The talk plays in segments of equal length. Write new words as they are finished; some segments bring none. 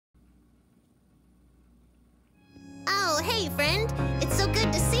friend. It's so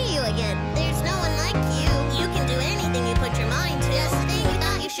good to see you again. There's no one like you. You can do anything you put your mind to. Just the thing you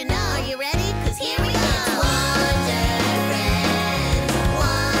thought you should know. Are you ready? 'Cause here we go. It's Wonder Friends,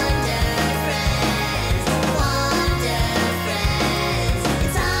 Wonder Friends, Wonder Friends.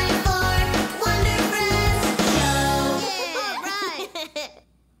 It's time for Wonder Friends Show. Yeah. All right.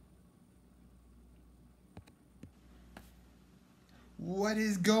 What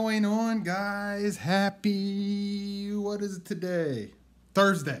is going on, guys? What is it today?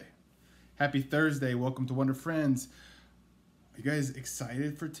 Thursday. Happy Thursday. Welcome to Wonder Friends. Are you guys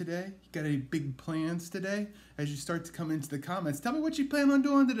excited for today? You got any big plans today? As you start to come into the comments, tell me what you plan on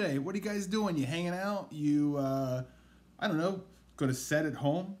doing today. What are you guys doing? You hanging out? You, I don't know, go to set at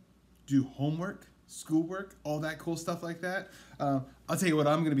home, do homework, schoolwork, all that cool stuff like that. I'll tell you what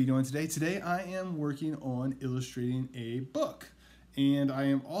I'm going to be doing today. Today I am working on illustrating a book. And I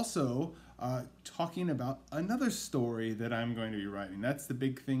am also talking about another story that I'm going to be writing. That's the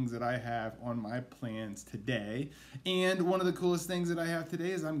big things that I have on my plans today. And one of the coolest things that I have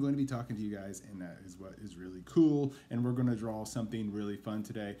today is I'm going to be talking to you guys, and that is what is really cool. And we're going to draw something really fun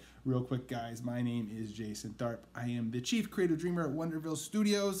today. Real quick, guys, my name is Jason Tharp. I am the Chief Creative Dreamer at Wonderville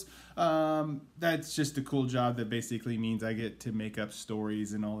Studios. That's just a cool job that basically means I get to make up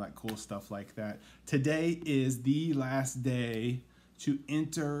stories and all that cool stuff like that. Today is the last day to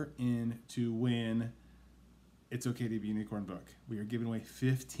enter in to win It's Okay to Be a Unicorn book. We are giving away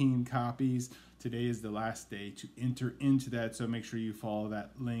 15 copies. Today is the last day to enter into that, so make sure you follow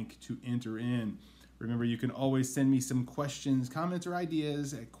that link to enter in. Remember, you can always send me some questions, comments, or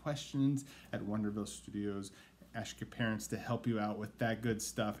ideas at questions@Wonderville Studios. Ask your parents to help you out with that good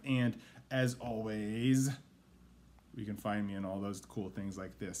stuff. And as always, you can find me in all those cool things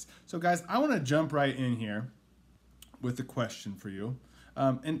like this. So guys, I want to jump right in here with a question for you.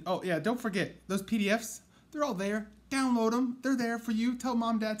 And oh yeah, don't forget, those PDFs, they're all there. Download them. They're there for you. Tell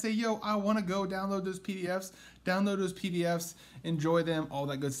mom, dad, say, yo, I want to go download those PDFs. Download those PDFs. Enjoy them. All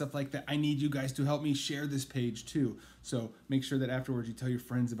that good stuff like that. I need you guys to help me share this page too. So make sure that afterwards you tell your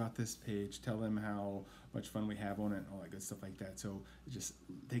friends about this page. Tell them how much fun we have on it and all that good stuff like that. So just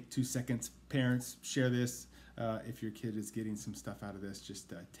take 2 seconds. Parents, share this. If your kid is getting some stuff out of this,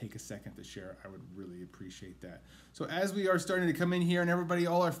 just take a second to share. I would really appreciate that. So as we are starting to come in here and everybody,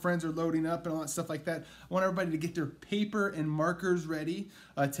 all our friends are loading up and all that stuff like that, I want everybody to get their paper and markers ready.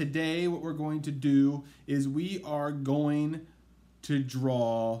 Today, what we're going to do is we are going to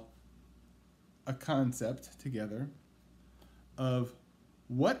draw a concept together of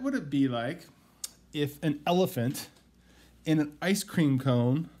what would it be like if an elephant and an ice cream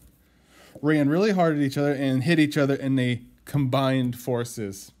cone ran really hard at each other and hit each other and they combined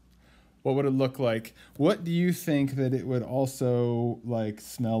forces. What would it look like? What do you think that it would also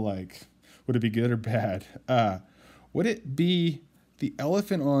smell like? Would it be good or bad? Would it be the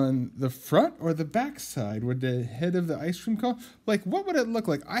elephant on the front or the back side? Would the head of the ice cream cone? What would it look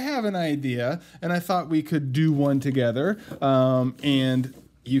like? I have an idea, and I thought we could do one together. And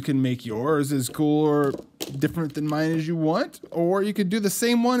you can make yours as cool or different than mine as you want, or you could do the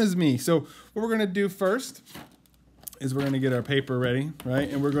same one as me. So what we're going to do first is we're going to get our paper ready, right?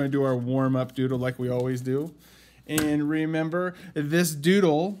 And we're going to do our warm-up doodle like we always do. And remember, this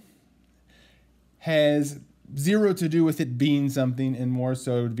doodle has zero to do with it being something and more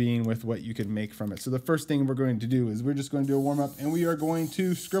so being with what you can make from it. So the first thing we're going to do is we're just going to do a warm-up, and we are going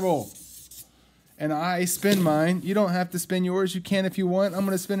to scribble. And I spin mine. You don't have to spin yours. You can if you want. I'm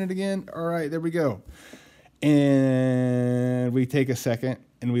going to spin it again. All right, there we go. And we take a second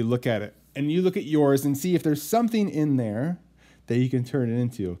and we look at it. And you look at yours and see if there's something in there that you can turn it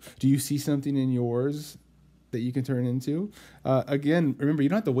into. Do you see something in yours that you can turn it into? Again, remember, you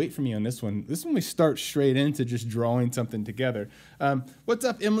don't have to wait for me on this one. This one we start straight into just drawing something together. What's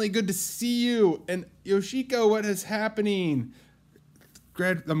up, Emily? Good to see you. And Yoshiko, what is happening?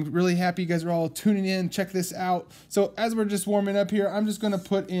 I'm really happy you guys are all tuning in. Check this out. So as we're just warming up here, I'm just going to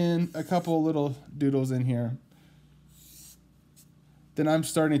put in a couple little doodles in here. Then I'm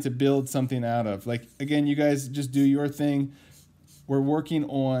starting to build something out of. Again, you guys just do your thing. We're working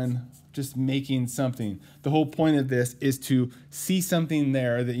on just making something. The whole point of this is to see something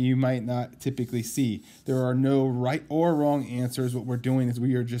there that you might not typically see. There are no right or wrong answers. What we're doing is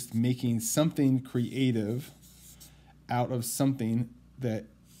we are just making something creative out of something that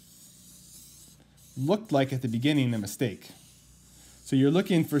looked like at the beginning a mistake. So you're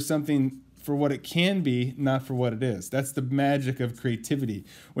looking for something for what it can be, not for what it is. That's the magic of creativity.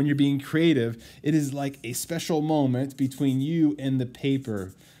 When you're being creative, it is like a special moment between you and the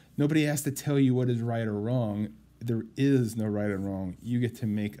paper. Nobody has to tell you what is right or wrong. there is no right and wrong. You get to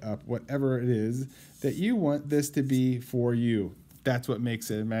make up whatever it is that you want this to be for you. That's what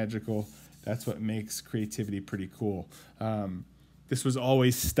makes it magical. That's what makes creativity pretty cool. This was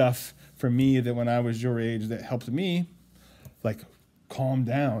always stuff for me that when I was your age that helped me like calm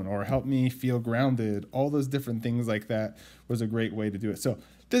down or help me feel grounded. All those different things like that was a great way to do it. So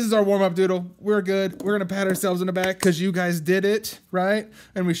this is our warm-up doodle. We're good. We're going to pat ourselves on the back because you guys did it, right?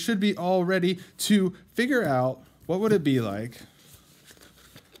 And we should be all ready to figure out what would it be like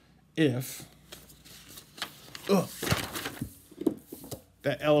if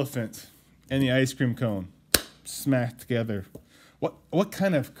that elephant and the ice cream cone smacked together. What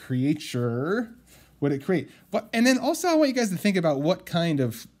kind of creature would it create? And then also I want you guys to think about what kind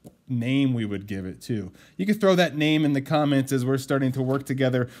of name we would give it too. You can throw that name in the comments as we're starting to work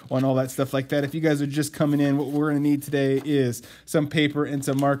together on all that stuff like that. If you guys are just coming in, what we're going to need today is some paper and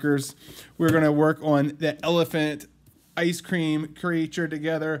some markers. We're going to work on the elephant ice cream creature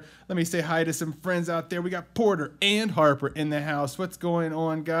together. Let me say hi to some friends out there. We got Porter and Harper in the house. What's going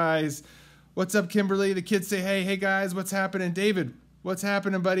on, guys? What's up, Kimberly? The kids say, hey guys, what's happening? David, what's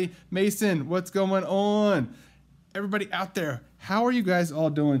happening, buddy? Mason, what's going on? Everybody out there, how are you guys all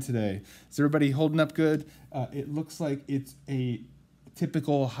doing today? Is everybody holding up good? It looks like it's a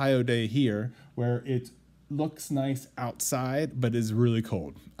typical Ohio day here where it looks nice outside, but is really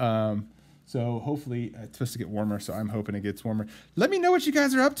cold. So hopefully it's supposed to get warmer, so I'm hoping it gets warmer. Let me know what you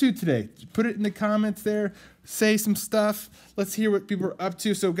guys are up to today. Put it in the comments there. Say some stuff. Let's hear what people are up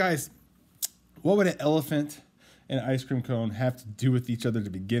to. So guys, what would an elephant and an ice cream cone have to do with each other to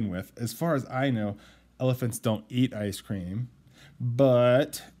begin with? As far as I know, elephants don't eat ice cream,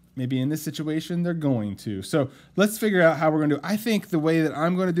 but maybe in this situation, they're going to. So let's figure out how we're going to do it. I think the way that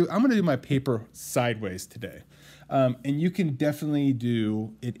I'm going to do my paper sideways today. And you can definitely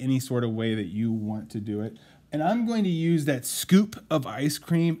do it any sort of way that you want to do it. And I'm going to use that scoop of ice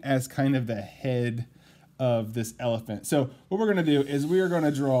cream as kind of the head of this elephant. So what we're going to do is we are going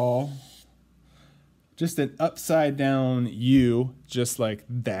to draw just an upside down U, just like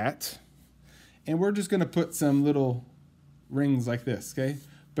that. And we're just going to put some little rings like this, okay?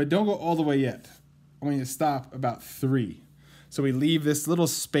 But don't go all the way yet. I want you to stop about 3. So we leave this little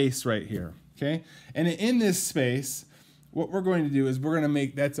space right here, okay? And in this space, what we're going to do is we're going to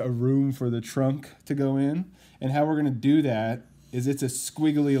make, that's a room for the trunk to go in. And how we're going to do that is it's a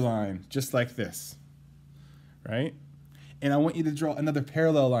squiggly line, just like this, right? And I want you to draw another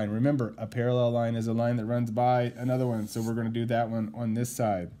parallel line. Remember, a parallel line is a line that runs by another one. So we're going to do that one on this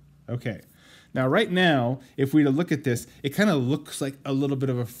side. Okay. Now, right now, if we were to look at this, it kind of looks like a little bit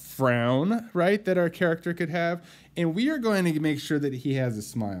of a frown, right, that our character could have. And we are going to make sure that he has a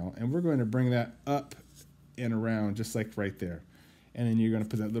smile. And we're going to bring that up and around, just like right there. And then you're going to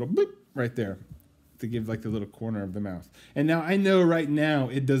put that little boop right there to give like the little corner of the mouth. And now I know right now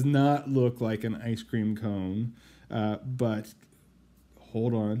it does not look like an ice cream cone, but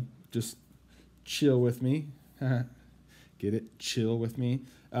hold on. Just chill with me. Get it? Chill with me.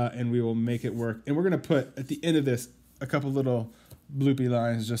 And we will make it work. And we're going to put, at the end of this, a couple little bloopy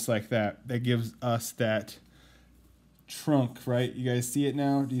lines just like that. That gives us that trunk, right? You guys see it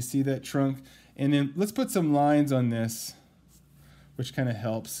now? Do you see that trunk? And then let's put some lines on this, which kind of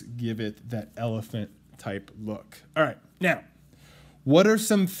helps give it that elephant type look. All right. Now, what are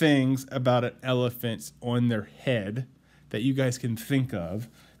some things about an elephant on their head that you guys can think of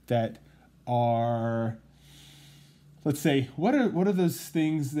that are... Let's say, what are those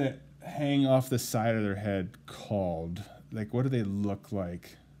things that hang off the side of their head called? Like, what do they look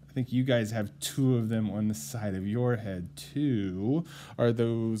like? I think you guys have 2 of them on the side of your head, too. Are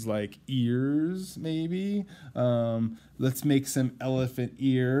those, like, ears, maybe? Let's make some elephant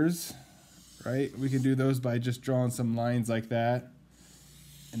ears, right? We can do those by just drawing some lines like that.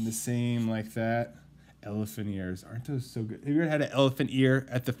 And the same like that. Elephant ears. Aren't those so good? Have you ever had an elephant ear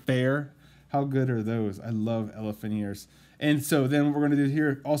at the fair? How good are those? I love elephant ears. And so then what we're going to do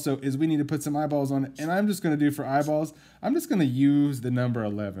here also is we need to put some eyeballs on it. And I'm just going to do for eyeballs, I'm just going to use the number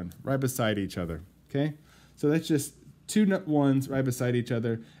 11 right beside each other. Okay? So that's just 2 ones right beside each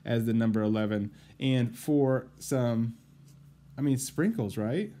other as the number 11. And for some, sprinkles,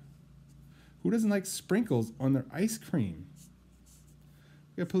 right? Who doesn't like sprinkles on their ice cream?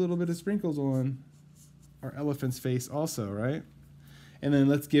 We got to put a little bit of sprinkles on our elephant's face also, right? And then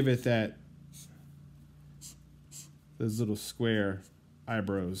let's give it those little square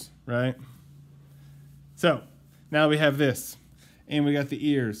eyebrows, right? So now we have this, and we got the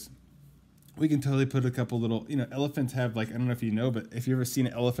ears. We can totally put a couple little, elephants have, like, I don't know if you know, but if you've ever seen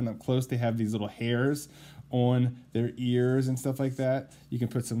an elephant up close, they have these little hairs on their ears and stuff like that. You can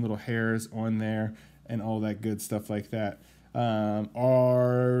put some little hairs on there and all that good stuff like that.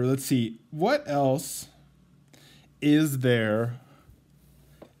 Or let's see, what else is there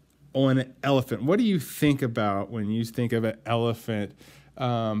on an elephant? What do you think about when you think of an elephant?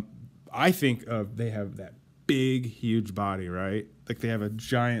 I think of they have that big, huge body, right? Like they have a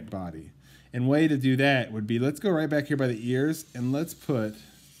giant body. And way to do that would be, let's go right back here by the ears and let's put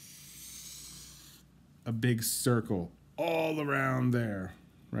a big circle all around there,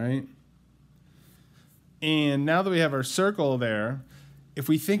 right? And now that we have our circle there, if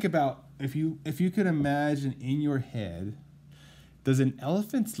we think about, if you could imagine in your head, does an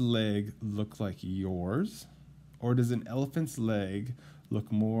elephant's leg look like yours? Or does an elephant's leg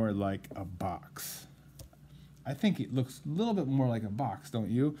look more like a box? I think it looks a little bit more like a box, don't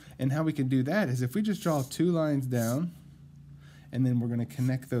you? And how we can do that is if we just draw 2 lines down, and then we're going to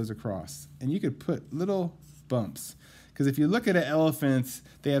connect those across. And you could put little bumps. Because if you look at elephants,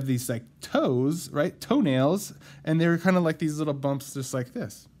 they have these like toes, right? Toenails, and they're kind of like these little bumps just like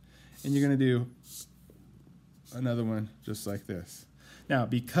this. And you're going to do another one just like this. Now,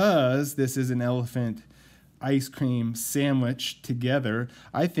 because this is an elephant ice cream sandwich together,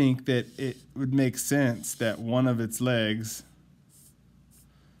 I think that it would make sense that one of its legs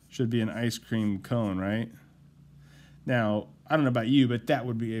should be an ice cream cone, right? Now, I don't know about you, but that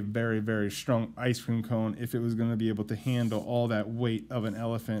would be a very, very strong ice cream cone if it was going to be able to handle all that weight of an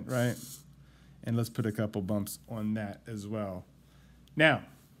elephant, right? And let's put a couple bumps on that as well. Now,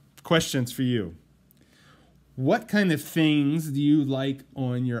 questions for you. What kind of things do you like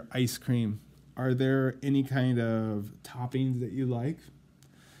on your ice cream? Are there any kind of toppings that you like?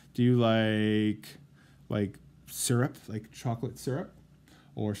 Do you like syrup, like chocolate syrup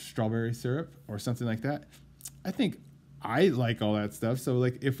or strawberry syrup or something like that? I think I like all that stuff. So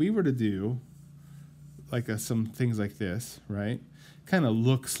like if we were to do like some things like this, right? Kind of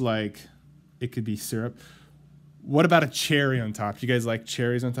looks like it could be syrup. What about a cherry on top? Do you guys like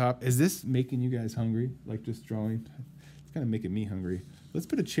cherries on top? Is this making you guys hungry? Like just drawing? It's kind of making me hungry. Let's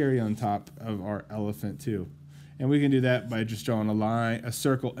put a cherry on top of our elephant too. And we can do that by just drawing a line, a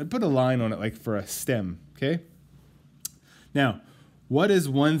circle, and put a line on it like for a stem, okay? Now, what is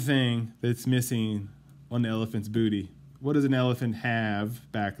one thing that's missing on the elephant's booty? What does an elephant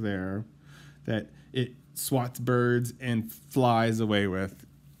have back there that it swats birds and flies away with?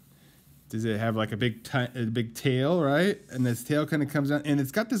 Does it have like a big tail, right? And this tail kind of comes out, and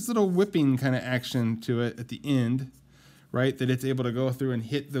it's got this little whipping kind of action to it at the end, right? That it's able to go through and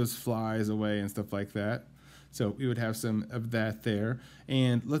hit those flies away and stuff like that. So we would have some of that there.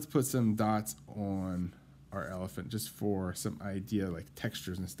 And let's put some dots on our elephant just for some idea, like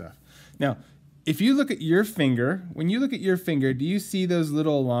textures and stuff. Now, if you look at your finger, when you look at your finger, do you see those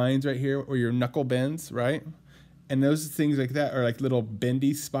little lines right here or your knuckle bends, right? And those things like that are like little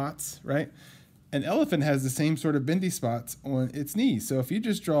bendy spots, right? An elephant has the same sort of bendy spots on its knees. So if you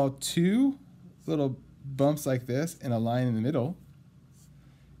just draw 2 little bumps like this and a line in the middle,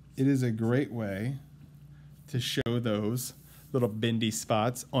 it is a great way to show those little bendy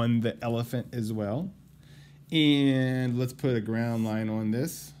spots on the elephant as well. And let's put a ground line on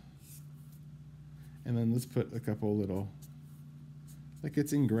this. And then let's put a couple little, like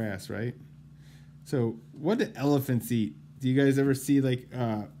it's in grass, right? So what do elephants eat? Do you guys ever see like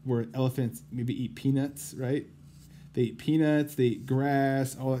where elephants maybe eat peanuts, right? They eat peanuts, they eat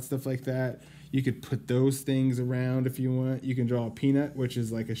grass, all that stuff like that. You could put those things around if you want. You can draw a peanut, which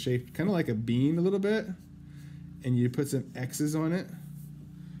is like a shape, kind of like a bean a little bit. And you put some X's on it,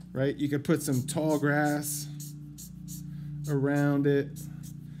 right? You could put some tall grass around it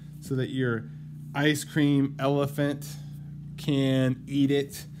so that your ice cream elephant can eat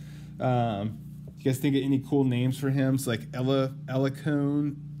it. You guys think of any cool names for him? It's like Ella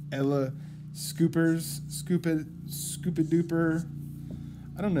Cone, Ella Scoopers, Scoopa Duper.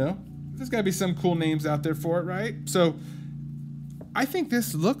 I don't know. There's got to be some cool names out there for it, right? So I think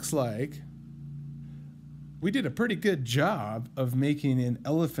this looks like we did a pretty good job of making an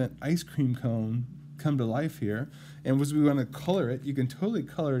elephant ice cream cone come to life here. And as we want to color it, you can totally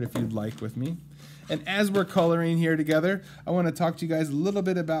color it if you'd like with me. And as we're coloring here together, I want to talk to you guys a little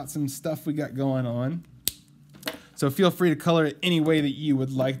bit about some stuff we got going on. So feel free to color it any way that you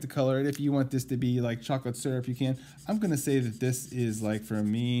would like to color it. If you want this to be like chocolate syrup, you can. I'm going to say that this is like, for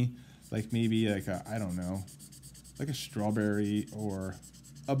me, like maybe like a, I don't know, like a strawberry or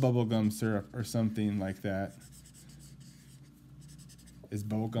a bubblegum syrup or something like that. Is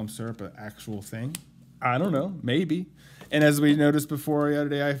bubblegum syrup an actual thing? I don't know, maybe. And as we noticed before the other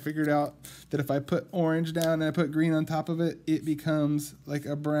day, I figured out that if I put orange down and I put green on top of it, it becomes like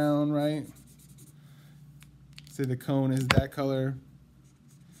a brown, right? Say the cone is that color.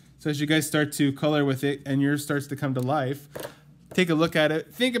 So as you guys start to color with it and yours starts to come to life, take a look at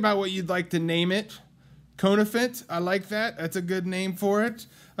it. Think about what you'd like to name it. Conifant, I like that. That's a good name for it.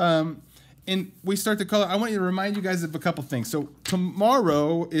 And we start to color. I want you to remind you guys of a couple things. So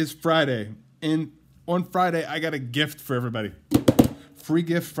tomorrow is Friday. And on Friday, I got a gift for everybody. Free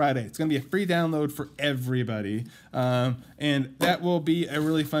gift Friday. It's going to be a free download for everybody. And that will be a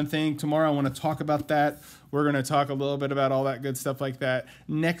really fun thing. Tomorrow, I want to talk about that. We're going to talk a little bit about all that good stuff like that.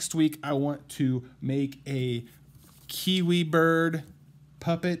 Next week, I want to make a kiwi bird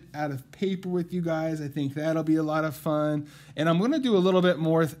puppet out of paper with you guys. I think that'll be a lot of fun. And I'm going to do a little bit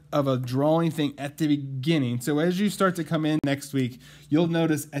more of a drawing thing at the beginning. So as you start to come in next week, you'll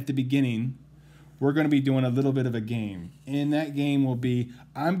notice at the beginning, we're going to be doing a little bit of a game. And that game will be,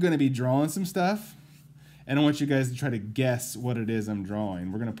 I'm going to be drawing some stuff. And I want you guys to try to guess what it is I'm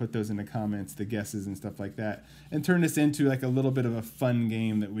drawing. We're going to put those in the comments, the guesses and stuff like that. And turn this into like a little bit of a fun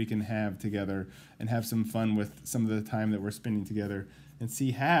game that we can have together and have some fun with some of the time that we're spending together. And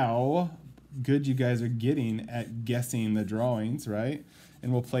see how good you guys are getting at guessing the drawings, right?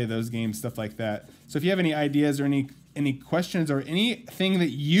 And we'll play those games, stuff like that. So if you have any ideas or any questions or anything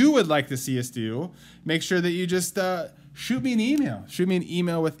that you would like to see us do, make sure that you just shoot me an email. Shoot me an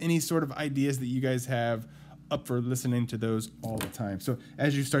email with any sort of ideas that you guys have. Up for listening to those all the time. So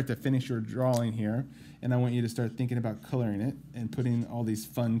as you start to finish your drawing here, and I want you to start thinking about coloring it and putting all these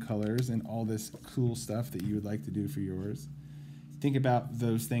fun colors and all this cool stuff that you would like to do for yours. Think about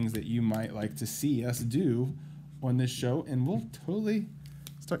those things that you might like to see us do on this show, and we'll totally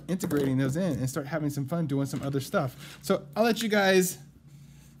start integrating those in and start having some fun doing some other stuff. So I'll let you guys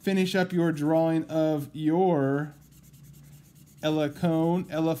finish up your drawing of your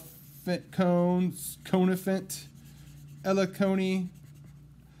conifant, elacone.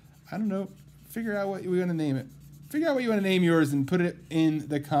 I don't know. Figure out what you want to name it. Figure out what you want to name yours and put it in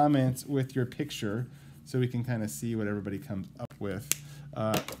the comments with your picture so we can kind of see what everybody comes up with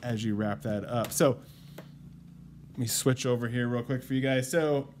as you wrap that up. So let me switch over here real quick for you guys.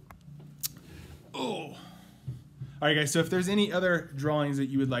 So, all right, guys. So if there's any other drawings that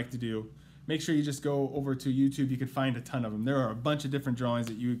you would like to do, make sure you just go over to YouTube. You can find a ton of them. There are a bunch of different drawings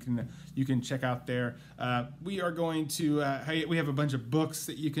that you can check out there. We are going to we have a bunch of books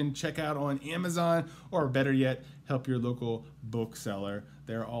that you can check out on Amazon, or better yet, help your local bookseller.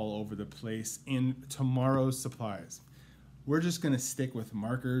 They're all over the place in tomorrow's supplies. We're just going to stick with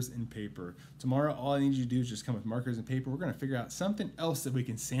markers and paper. Tomorrow, all I need you to do is just come with markers and paper. We're going to figure out something else that we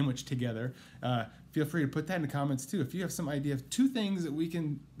can sandwich together. Feel free to put that in the comments too. If you have some idea of two things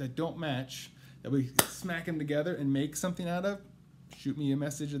that don't match, that we smack them together and make something out of, shoot me a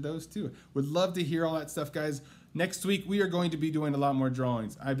message of those too. Would love to hear all that stuff, guys. Next week, we are going to be doing a lot more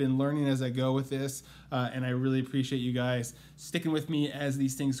drawings. I've been learning as I go with this, and I really appreciate you guys sticking with me as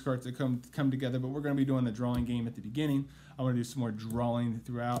these things start to come together. But we're going to be doing a drawing game at the beginning. I want to do some more drawing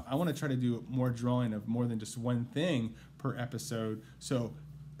throughout. I want to try to do more drawing of more than just one thing per episode. So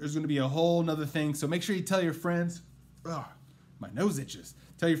there's going to be a whole nother thing. So make sure you tell your friends. Oh, my nose itches.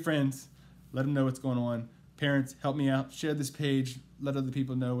 Tell your friends. Let them know what's going on. Parents, help me out. Share this page. Let other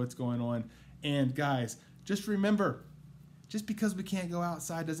people know what's going on. And guys, just remember, just because we can't go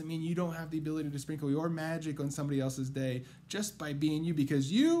outside doesn't mean you don't have the ability to sprinkle your magic on somebody else's day just by being you,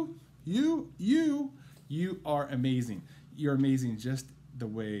 because you are amazing. You're amazing just the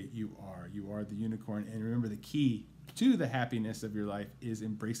way you are. You are the unicorn. And remember, the key to the happiness of your life is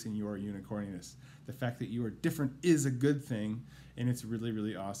embracing your unicorniness. The fact that you are different is a good thing, and it's really,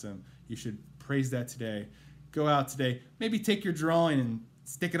 really awesome. You should praise that today. Go out today. Maybe take your drawing and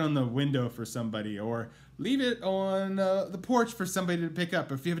stick it on the window for somebody, or leave it on the porch for somebody to pick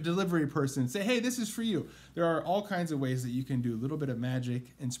up. Or if you have a delivery person, say, hey, this is for you. There are all kinds of ways that you can do a little bit of magic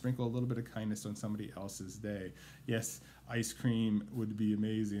and sprinkle a little bit of kindness on somebody else's day. Yes, ice cream would be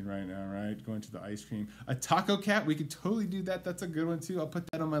amazing right now, right? Going to the ice cream. A taco cat, we could totally do that. That's a good one too. I'll put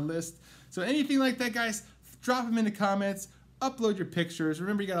that on my list. So anything like that, guys, drop them in the comments. Upload your pictures.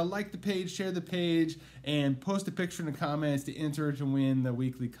 Remember, you got to like the page, share the page, and post a picture in the comments to enter to win the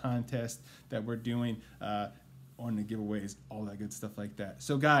weekly contest that we're doing on the giveaways, all that good stuff like that.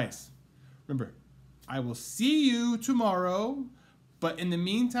 So, guys, remember, I will see you tomorrow. But in the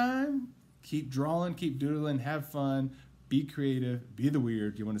meantime, keep drawing, keep doodling, have fun, be creative, be the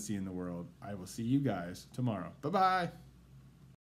weird you want to see in the world. I will see you guys tomorrow. Bye-bye.